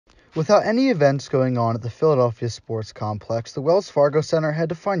Without any events going on at the Philadelphia Sports Complex, the Wells Fargo Center had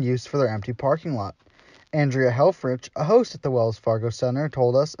to find use for their empty parking lot. Andrea Helfrich, a host at the Wells Fargo Center,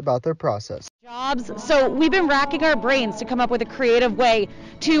 told us about their process. So we've been racking our brains to come up with a creative way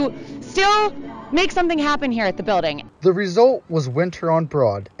to still make something happen here at the building. The result was Winter on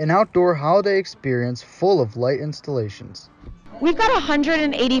Broad, an outdoor holiday experience full of light installations. We've got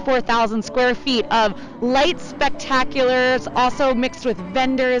 184,000 square feet of light spectaculars, also mixed with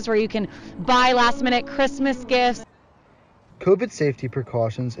vendors where you can buy last-minute Christmas gifts. COVID safety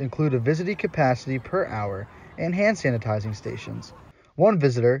precautions include a visiting capacity per hour and hand sanitizing stations. One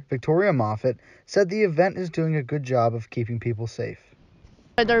visitor, Victoria Moffett, said the event is doing a good job of keeping people safe.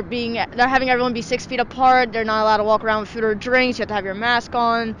 They're having everyone be 6 feet apart. They're not allowed to walk around with food or drinks. You have to have your mask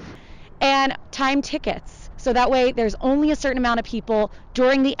on. And time tickets. So that way there's only a certain amount of people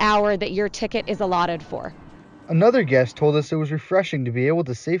during the hour that your ticket is allotted for. Another guest told us it was refreshing to be able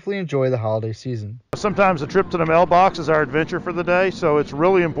to safely enjoy the holiday season. Sometimes a trip to the mailbox is our adventure for the day, so it's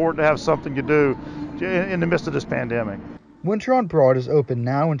really important to have something to do in the midst of this pandemic. Winter on Broad is open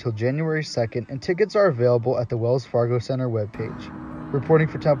now until January 2nd, and tickets are available at the Wells Fargo Center webpage. Reporting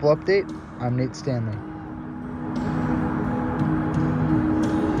for Temple Update, I'm Nate Stanley.